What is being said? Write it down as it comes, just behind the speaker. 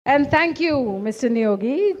And thank you, Mr.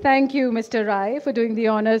 Neogi. Thank you, Mr. Rai, for doing the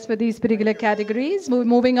honors for these particular categories.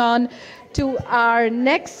 Moving on to our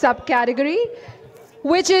next subcategory,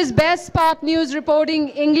 which is Best Spot News Reporting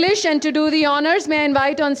English. And to do the honors, may I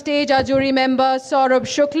invite on stage our jury member, Saurabh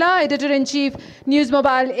Shukla, Editor-in-Chief, News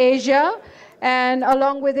Mobile Asia. And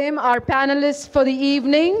along with him, our panelists for the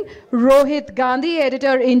evening, Rohit Gandhi,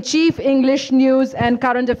 Editor-in-Chief, English News and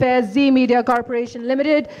Current Affairs, Zee Media Corporation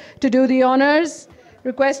Limited, to do the honors.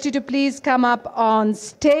 Request you to please come up on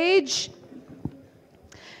stage.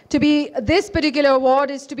 This particular award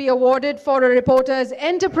is to be awarded for a reporter's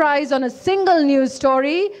enterprise on a single news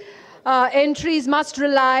story. Entries must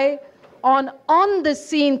rely on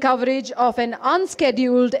on-the-scene coverage of an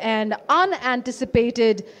unscheduled and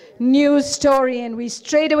unanticipated news story. And we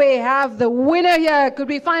straight away have the winner here. Could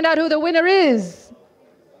we find out who the winner is?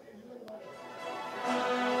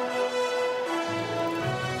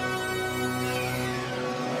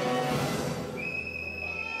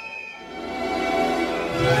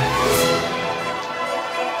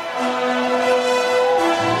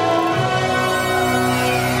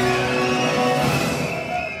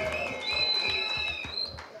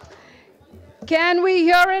 Can we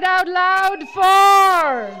hear it out loud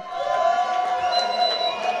for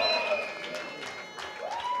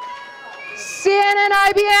CNN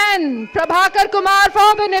IBN, Prabhakar Kumar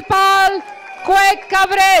from the Nepal quake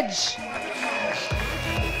coverage.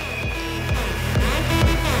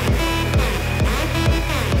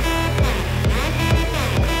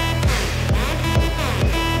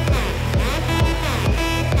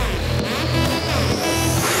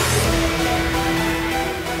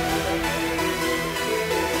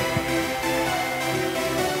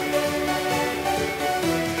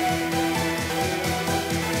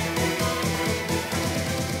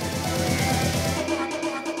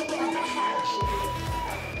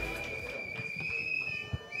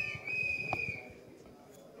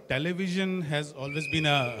 Television has always been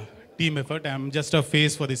a team effort. I'm just a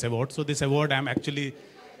face for this award. So this award I'm actually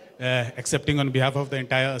accepting on behalf of the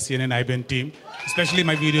entire CNN IBN team, especially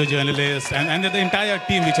my video journalists and the entire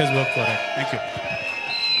team which has worked for it. Thank you.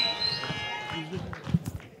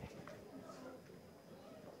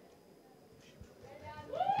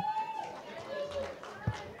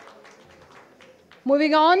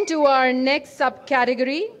 Moving on to our next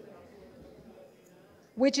subcategory,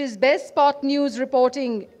 which is Best Spot News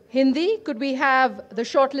Reporting Hindi. Could we have the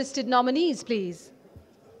shortlisted nominees, please?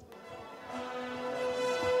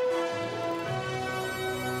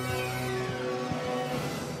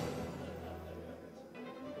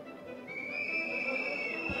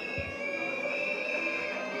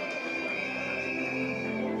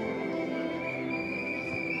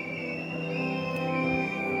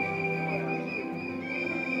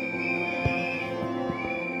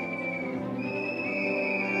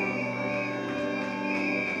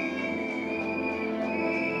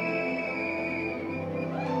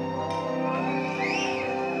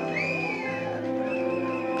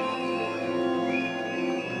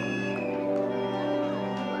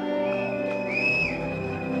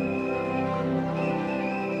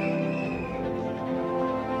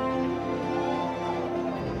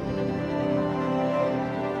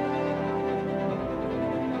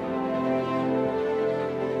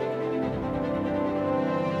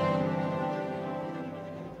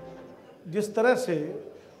 जिस तरह से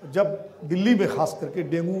जब दिल्ली में खास करके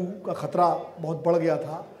dengue का ख़तरा बहुत बढ़ गया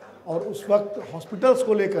था और उस वक्त हॉस्पिटल्स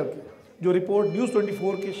को लेकर के जो रिपोर्ट न्यूज़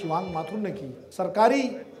 24 के शिवांग माथुर ने की, सरकारी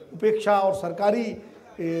उपेक्षा और सरकारी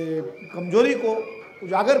कमजोरी को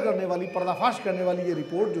उजागर करने वाली, पर्दाफाश करने वाली ये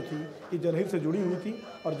रिपोर्ट जो थी, ये जनहित से जुड़ी हुई थी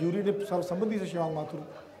और जूरी ने सर्वसम्मति से शिवांग माथुर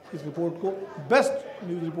इस रिपोर्ट को best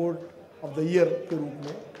news report of the year के रूप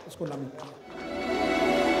में इसको नामित किया।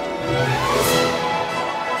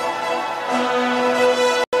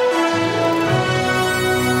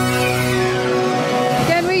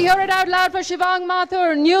 Can we hear it out loud for Shivang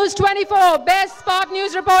Mathur, News 24, Best Spot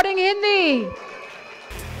News Reporting Hindi?